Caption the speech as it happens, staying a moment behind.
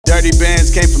Dirty bands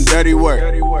came from dirty work.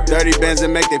 Dirty bands that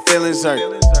make their feelings hurt.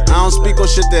 I don't speak on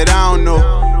shit that I don't know.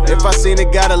 If I seen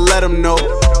it, gotta let them know.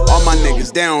 All my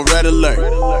niggas, they on red alert.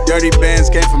 Dirty bands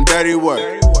came from dirty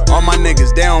work. All my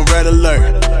niggas, they on red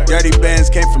alert. Dirty bands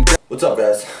came from What's up,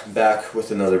 guys? Back with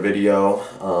another video.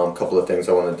 A couple of things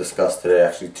I want to discuss today.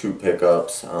 Actually, two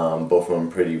pickups, both of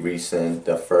them pretty recent.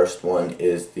 The first one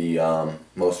is the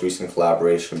most recent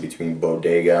collaboration between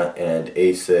Bodega and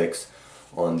ASICS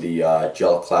on the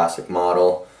Gel Classic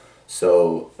model.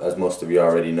 So, as most of you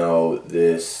already know,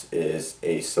 this is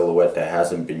a silhouette that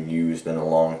hasn't been used in a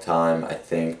long time. I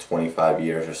think 25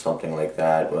 years or something like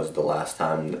that was the last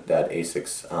time that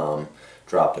ASICS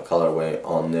dropped a colorway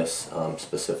on this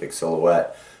specific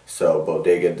silhouette. So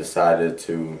Bodega decided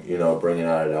to, bring it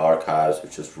out of the archives,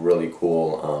 which is really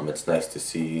cool. It's nice to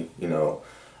see,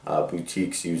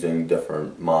 boutiques using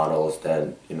different models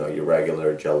than, your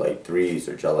regular Gel Light 3s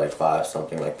or Gel Light 5s,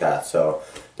 something like that. So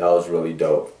that was really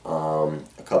dope.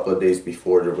 A couple of days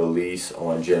before the release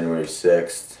on January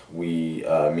 6th, me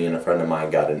and a friend of mine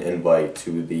got an invite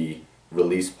to the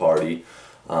release party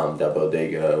that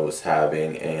Bodega was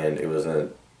having, and it was at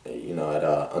an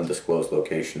undisclosed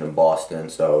location in Boston,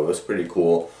 so it was pretty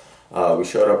cool. We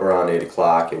showed up around 8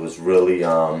 o'clock. It was really,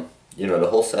 the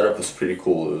whole setup was pretty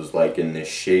cool. It was like in this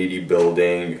shady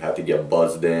building. You had to get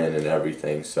buzzed in and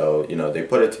everything, so they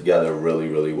put it together really,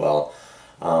 really well.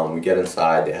 We get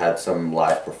inside. They had some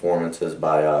live performances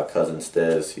by Cousin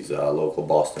Stiz. He's a local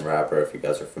Boston rapper, if you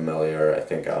guys are familiar. I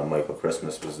think Michael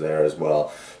Christmas was there as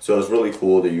well. So it was really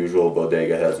cool. The usual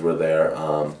Bodega heads were there.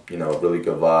 Really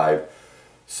good vibe.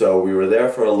 So we were there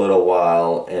for a little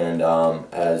while, and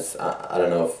as I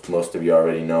don't know if most of you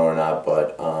already know or not,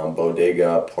 but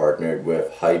Bodega partnered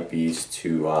with Hypebeast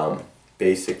to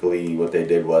basically what they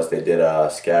did was they did a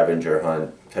scavenger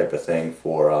hunt type of thing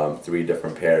for 3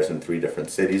 different pairs in 3 different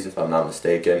cities, if I'm not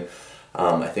mistaken.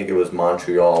 I think it was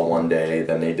Montreal one day,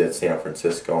 then they did San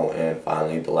Francisco, and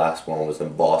finally the last one was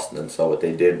in Boston. So what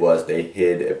they did was they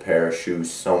hid a pair of shoes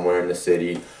somewhere in the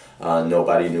city.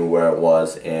 Nobody knew where it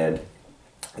was, and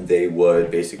they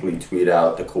would basically tweet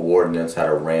out the coordinates at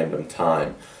a random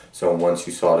time. So once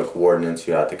you saw the coordinates,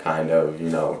 you had to kind of,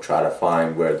 try to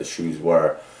find where the shoes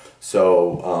were.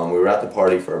 So we were at the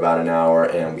party for about an hour,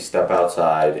 and we step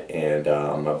outside, and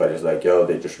my buddy's like, yo,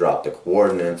 they just dropped the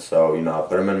coordinates. So, I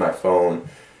put them in my phone,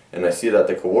 and I see that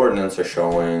the coordinates are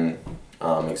showing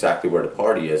exactly where the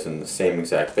party is in the same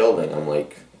exact building. I'm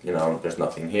like, there's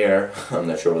nothing here. I'm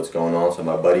not sure what's going on. So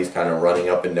my buddy's kind of running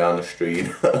up and down the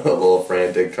street, a little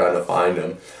frantic, trying to find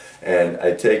him. And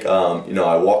I take,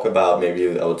 I walk about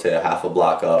maybe, I would say, a half a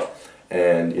block up.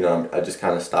 And, I just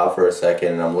kind of stop for a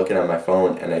second, and I'm looking at my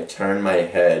phone, and I turn my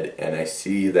head, and I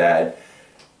see that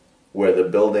where the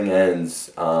building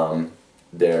ends,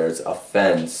 there's a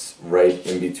fence. Right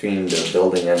in between the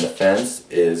building and the fence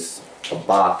is a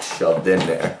box shoved in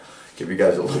there. Give you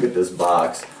guys a look at this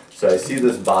box. So I see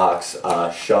this box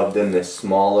shoved in this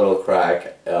small little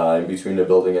crack in between the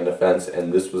building and the fence,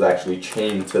 and this was actually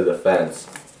chained to the fence.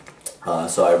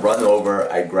 So I run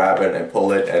over, I grab it, and I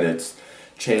pull it, and it's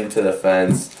chained to the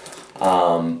fence.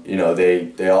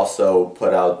 They also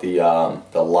put out the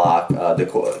lock,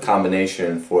 the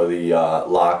combination for the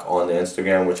lock on the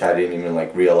Instagram, which I didn't even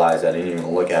realize. I didn't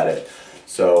even look at it.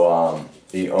 So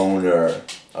the owner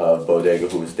of Bodega,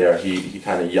 who was there, he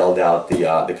kind of yelled out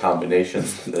the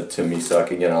combinations to me so I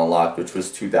could get it unlocked, which was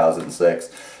 2006.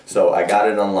 So I got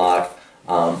it unlocked.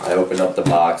 I opened up the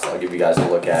box. I'll give you guys a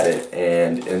look at it,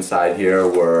 and inside here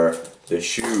were the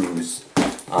shoes.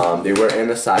 They were in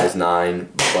a size 9,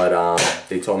 but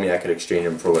they told me I could exchange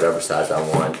them for whatever size I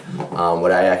want.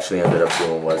 What I actually ended up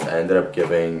doing was I ended up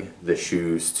giving the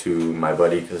shoes to my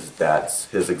buddy because that's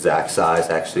his exact size.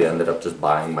 I actually ended up just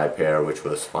buying my pair, which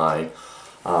was fine.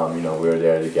 We were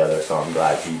there together, so I'm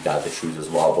glad he got the shoes as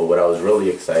well. But what I was really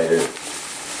excited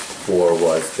for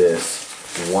was this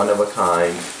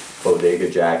one-of-a-kind Bodega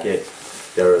jacket.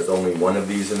 There is only one of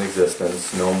these in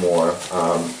existence, no more.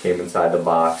 Came inside the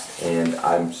box, and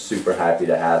I'm super happy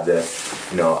to have this.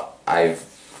 I've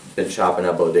been shopping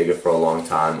at Bodega for a long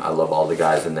time. I love all the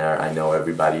guys in there. I know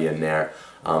everybody in there.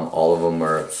 All of them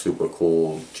are super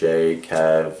cool. Jay,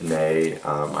 Kev, Nate,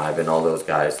 Ivan, all those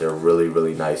guys. They're really,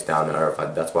 really nice down to earth.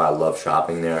 That's why I love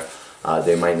shopping there.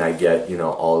 They might not get,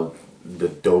 all the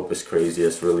dopest,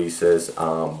 craziest releases,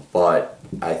 but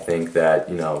I think that,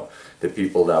 the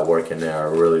people that work in there are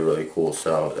really, really cool,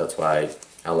 so that's why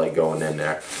I like going in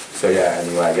there. So yeah,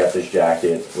 anyway, I got this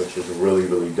jacket, which is really,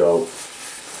 really dope.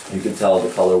 You can tell the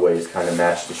colorways kind of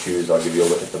match the shoes. I'll give you a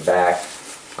look at the back.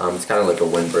 It's kind of like a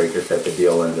windbreaker type of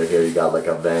deal. Under here you got like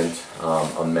a vent,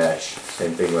 a mesh.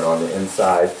 Same thing went on the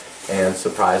inside. and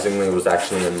surprisingly it was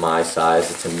actually in my size.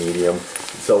 It's a medium.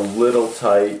 It's a little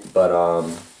tight, but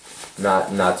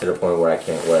not to the point where I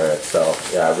can't wear it. So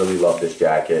yeah, I really love this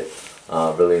jacket.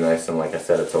 Really nice, and like I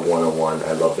said, it's a 101.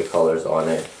 I love the colors on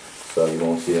it, so you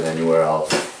won't see it anywhere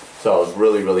else. So I was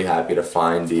really happy to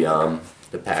find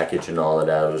the package and all of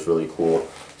that. It was really cool.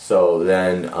 So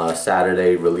then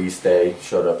Saturday, release day,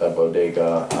 showed up at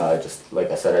Bodega. Just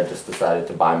like I said, I just decided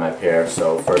to buy my pair.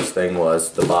 So first thing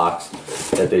was the box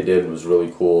that they did was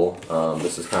really cool.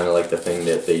 This is kind of like the thing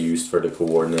that they used for the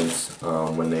coordinates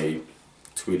when they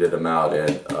tweeted them out,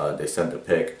 and they sent a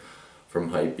pic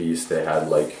from Hypebeast. They had,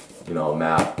 like, you know, a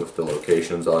map with the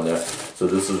locations on there. So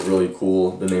this is really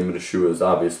cool. The name of the shoe is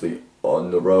obviously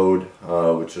On the Road,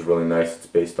 which is really nice. It's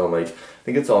based on, like, I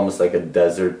think it's almost like a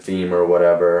desert theme or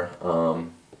whatever,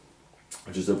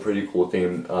 which is a pretty cool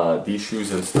theme. These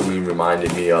shoes instantly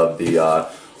reminded me of the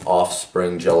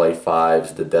Offspring Gel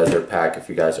 5s, the Desert Pack, if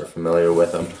you guys are familiar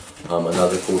with them.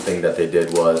 Another cool thing that they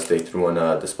did was they threw in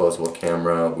a disposable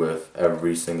camera with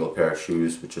every single pair of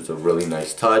shoes, which is a really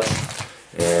nice touch.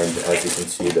 And as you can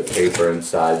see, the paper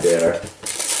inside there,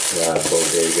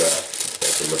 Bodega.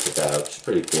 Take a look at that, which is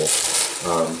pretty cool.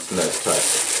 It's a nice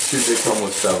touch. Shoes did come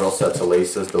with several sets of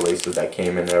laces. The laces that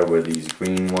came in there were these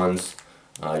green ones.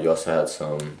 You also had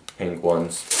some pink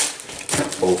ones,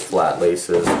 both flat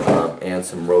laces, and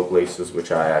some rope laces,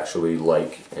 which I actually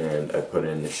like, and I put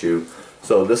in the shoe.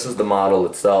 So this is the model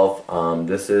itself.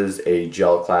 This is a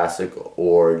Gel Classic,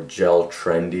 or Gel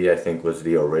Trendy, I think was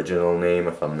the original name,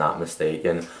 if I'm not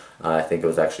mistaken. I think it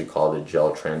was actually called a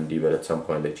Gel Trendy, but at some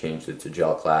point they changed it to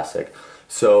Gel Classic.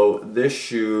 So this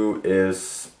shoe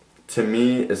is, to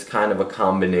me, is kind of a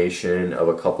combination of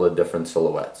a couple of different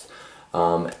silhouettes.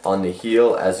 On the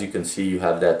heel, as you can see, you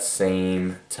have that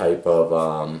same type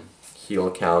of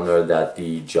heel counter that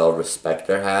the Gel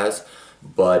Respector has,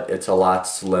 but it's a lot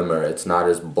slimmer. It's not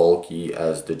as bulky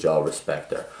as the Gel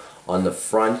Respector. On the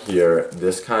front here,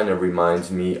 this kind of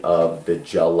reminds me of the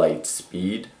Gel Light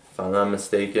Speed, if I'm not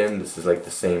mistaken. This is like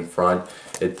the same front.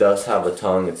 It does have a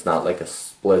tongue. It's not like a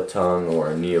split tongue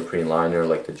or a neoprene liner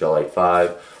like the Gel Light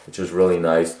 5, which is really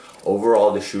nice.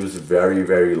 Overall, the shoe is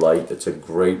very light. It's a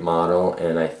great model,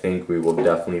 and I think we will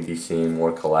definitely be seeing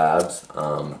more collabs.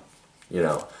 You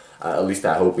know, at least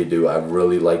I hope we do. I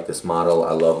really like this model.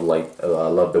 I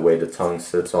love the way the tongue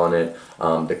sits on it.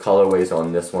 The colorways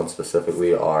on this one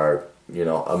specifically are, you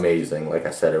know, amazing. Like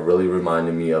I said, it really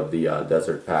reminded me of the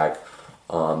Desert Pack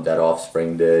that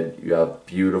Offspring did. You have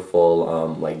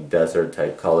beautiful like desert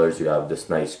type colors. You have this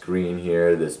nice green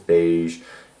here, this beige,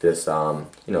 this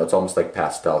you know, it's almost like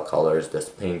pastel colors. This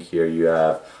pink here, you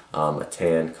have a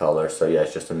tan color. So yeah,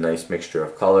 it's just a nice mixture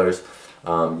of colors.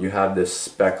 You have this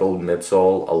speckled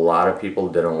midsole. A lot of people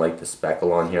didn't like the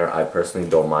speckle on here. I personally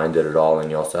don't mind it at all. And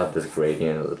you also have this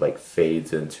gradient that like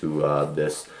fades into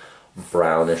this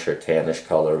brownish or tannish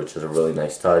color, which is a really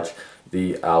nice touch.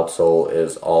 The outsole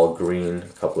is all green,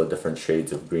 a couple of different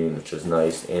shades of green, which is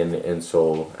nice. And the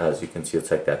insole, as you can see,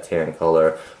 it's like that tan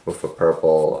color with a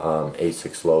purple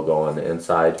ASICS logo on the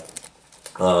inside.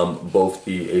 Both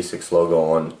the ASICS logo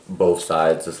on both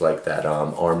sides is like that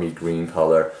army green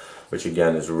color, which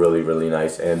again is really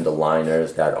nice, and the liner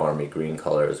is that army green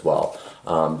color as well.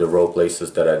 The rope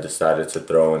laces that I decided to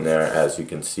throw in there, as you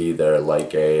can see, they're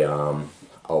like a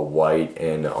white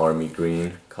and army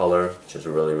green color, which is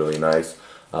really nice.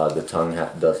 The tongue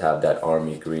does have that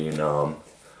army green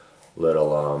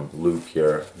little loop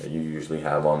here that you usually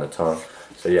have on the tongue.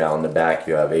 So yeah, on the back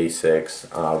you have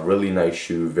ASICS. Really nice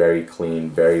shoe, very clean,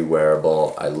 very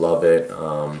wearable. I love it.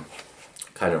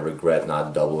 Kind of regret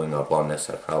not doubling up on this.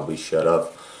 I probably should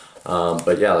have.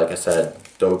 But yeah, like I said,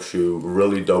 dope shoe,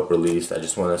 really dope release. I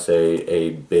just want to say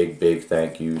a big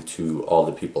thank you to all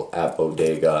the people at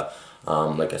Bodega.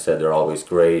 Like I said, they're always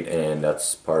great, and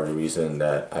that's part of the reason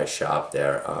that I shop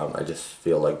there. I just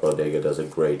feel like Bodega does a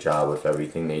great job with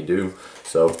everything they do,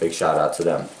 so big shout out to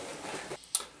them.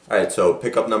 Alright, so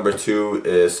pickup number 2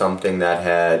 is something that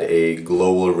had a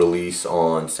global release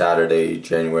on Saturday,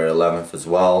 January 11th as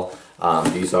well.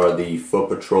 These are the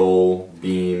FOOTPATROL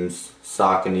beams,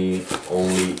 SAUCONY,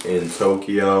 only in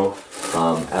Tokyo.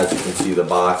 As you can see, the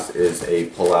box is a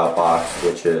pull-out box,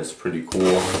 which is pretty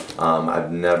cool. I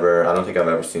don't think I've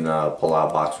ever seen a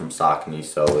pull-out box from SAUCONY,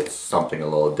 so it's something a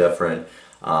little different.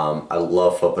 I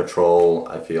love Foot Patrol.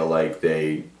 I feel like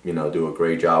they, do a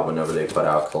great job whenever they put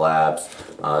out collabs.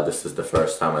 This is the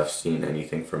first time I've seen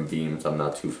anything from Beams. I'm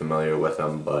not too familiar with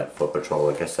them, but Foot Patrol,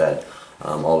 like I said,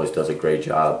 always does a great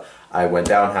job. I went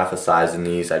down half a size in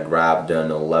these. I grabbed an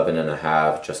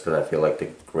 11.5 just because I feel like the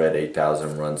Grid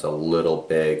 8000 runs a little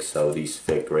big, so these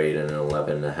fit great in an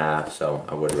 11.5, so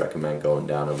I would recommend going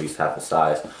down at least half a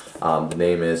size. The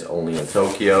name is Only in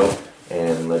Tokyo,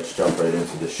 and let's jump right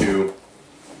into the shoe.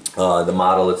 The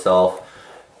model itself,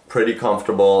 pretty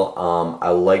comfortable. I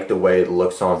like the way it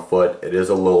looks on foot. It is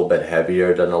a little bit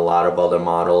heavier than a lot of other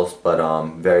models, but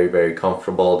very, very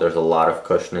comfortable. There's a lot of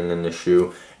cushioning in the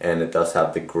shoe, and it does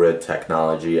have the Grid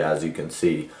technology, as you can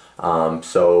see.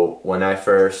 So when I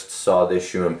first saw this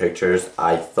shoe in pictures,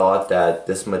 I thought that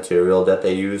this material that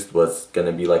they used was going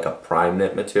to be like a prime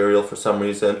knit material for some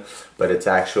reason, but it's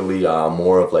actually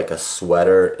more of like a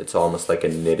sweater. It's almost like a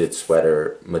knitted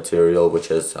sweater material, which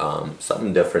is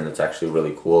something different. It's actually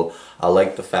really cool. I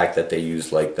like the fact that they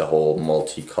use like the whole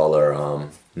multicolor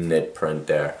knit print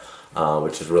there,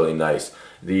 which is really nice.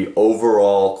 The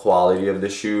overall quality of the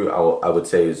shoe, I would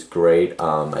say, is great.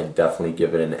 I definitely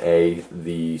give it an A.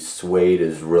 The suede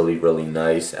is really, really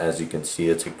nice. As you can see,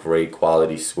 it's a great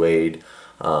quality suede.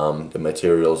 The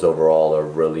materials overall are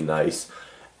really nice.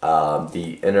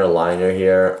 The inner liner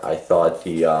here, I thought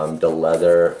the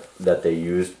leather that they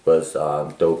used was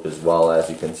dope as well. As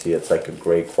you can see, it's like a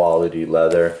great quality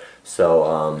leather.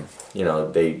 So,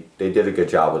 they did a good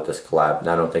job with this collab. And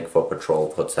I don't think Foot Patrol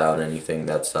puts out anything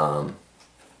that's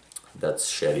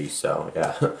shitty, so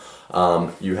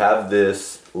yeah. You have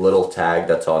this little tag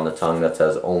that's on the tongue that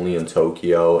says Only in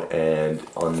Tokyo, and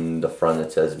on the front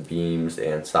it says Beams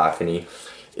and SAUCONY.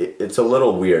 It's a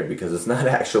little weird because it's not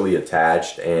actually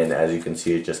attached, and as you can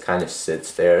see, it just kind of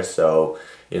sits there, so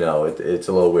it's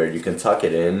a little weird. You can tuck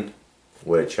it in,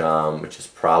 which is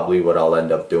probably what I'll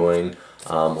end up doing,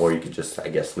 or you could just, I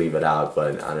guess, leave it out,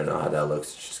 but I don't know how that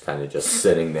looks. It's just kind of just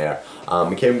sitting there.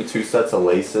 It came with 2 sets of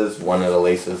laces. One of the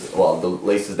laces, well, the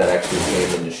laces that actually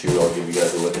came in the shoe, I'll give you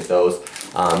guys a look at those.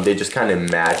 They just kind of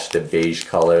match the beige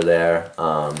color there.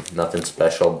 Nothing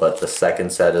special, but the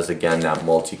second set is, again, that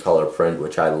multicolor print,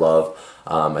 which I love.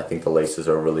 I think the laces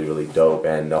are really, really dope,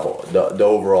 and the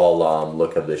overall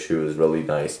look of the shoe is really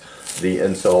nice. The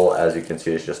insole, as you can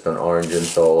see, is just an orange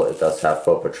insole. It does have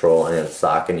Foot Patrol and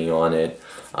SAUCONY on it.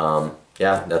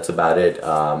 Yeah, that's about it.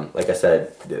 Like I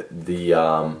said, the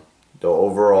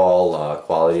overall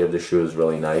quality of the shoe is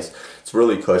really nice. It's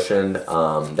really cushioned.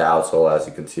 The outsole, as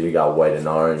you can see, you got white and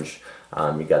orange.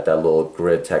 You got that little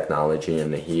Grid technology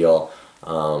in the heel.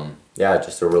 Yeah,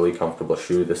 just a really comfortable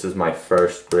shoe. This is my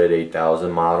first Grid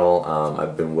 8000 model.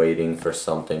 I've been waiting for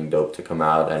something dope to come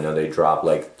out. I know they dropped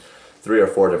like 3 or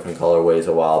 4 different colorways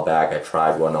a while back. I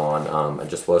tried one on. I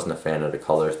just wasn't a fan of the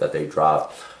colors that they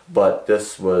dropped, but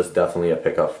this was definitely a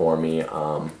pickup for me.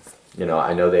 I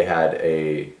know they had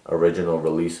a original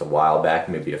release a while back,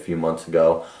 maybe a few months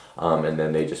ago, and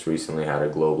then they just recently had a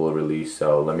global release.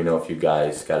 So let me know if you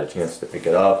guys got a chance to pick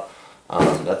it up.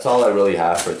 That's all I really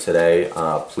have for today.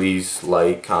 Please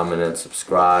like, comment, and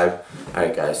subscribe.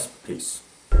 Alright guys, peace.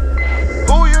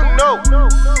 Who you know?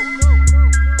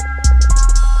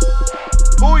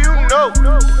 Who you know?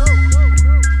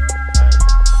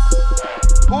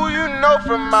 Who you know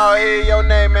from out here? Your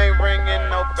name ain't ringing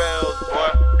no bells,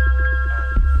 boy.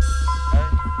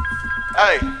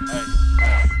 Hey.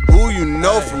 Who you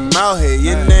know from out here?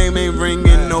 Your name ain't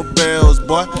ringing no bells,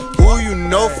 boy. Who you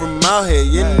know from out here?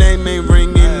 Your name ain't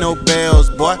ringing no bells,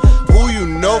 boy. Who you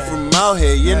know from out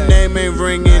here? Your name ain't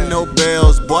ringing no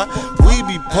bells, boy. We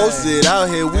be posted out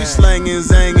here, we slangin',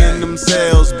 zangin' them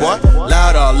sales, boy.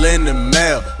 Loud all in the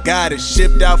mail, got it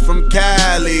shipped out from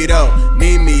Cali though.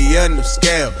 Need me a new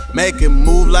scale, make it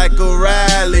move like a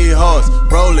rally horse.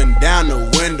 Rolling down the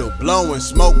window, blowing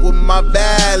smoke with my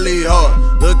valley horse.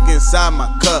 Look inside my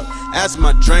cup, ask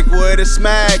my drink what it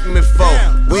smack me for.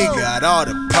 We got all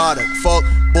the product, folk.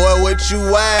 Boy, what you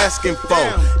asking for?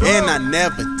 And I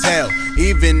never tell,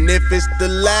 even if it's the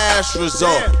last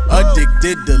resort.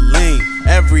 Addicted to lean,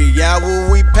 every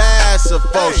hour we pass her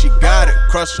for. She got a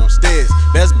crush on stairs,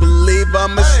 best believe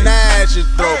I'ma snatch your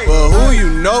throat. But who you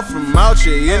know from out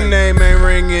here? Your name ain't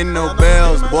ringing no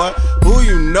bells, boy. Who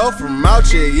you know from out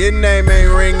here? Your name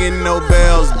ain't ringing no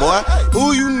bells, boy.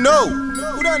 Who you know?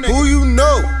 Who you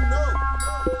know?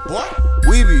 Boy.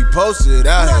 We be posted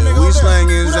out here, we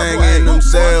slangin', zangin' them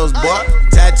sales, boy.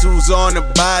 Tattoos on the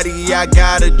body, I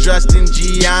got her dressed in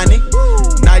Gianni.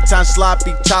 Nighttime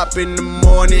sloppy top, in the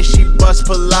morning she bust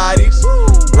Pilates.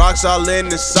 Rocks all in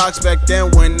the socks back then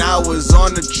when I was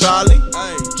on the trolley.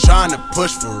 tryna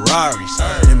push Ferraris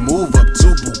and move up to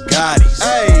Bugattis.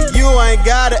 Hey, you ain't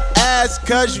gotta ask,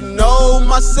 cause you know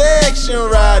my section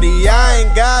rowdy. I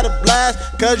ain't gotta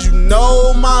blast, cause you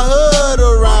know my hood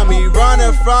around me.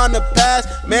 Running from the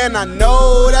past, man, I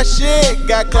know that shit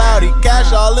got cloudy.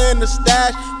 Cash all in the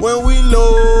stash when we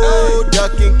load,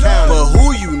 ducking county. But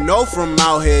who you know from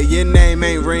out here, your name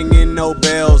ain't ringing no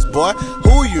bells, boy.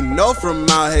 Who you know from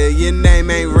out here, your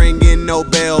name ain't ringing no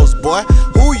bells, boy.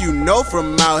 Who you know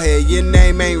from out here, your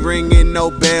name ain't ringing no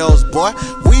bells, boy.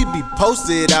 We be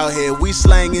posted out here, we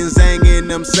slangin', zangin'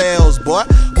 them sales, boy.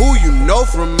 Who you know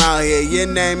from out here, your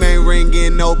name ain't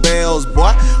ringing no bells,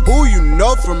 boy. Who you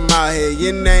know from out here,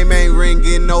 your name ain't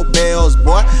ringing no bells,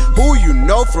 boy. Who you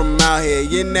know from out here,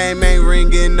 your name ain't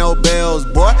ringing no bells,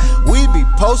 boy. We be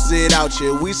posted out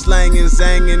here, we slangin',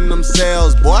 zangin' them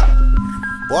sales, boy.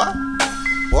 Boy,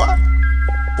 boy,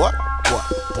 boy, boy,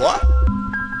 boy.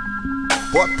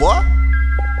 Boy, boy,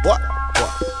 boy,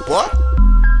 boy,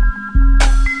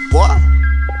 boy,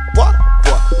 boy,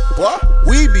 boy, boy.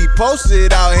 We be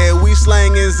posted out here, we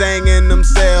slangin', zangin' them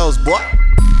sales, boy.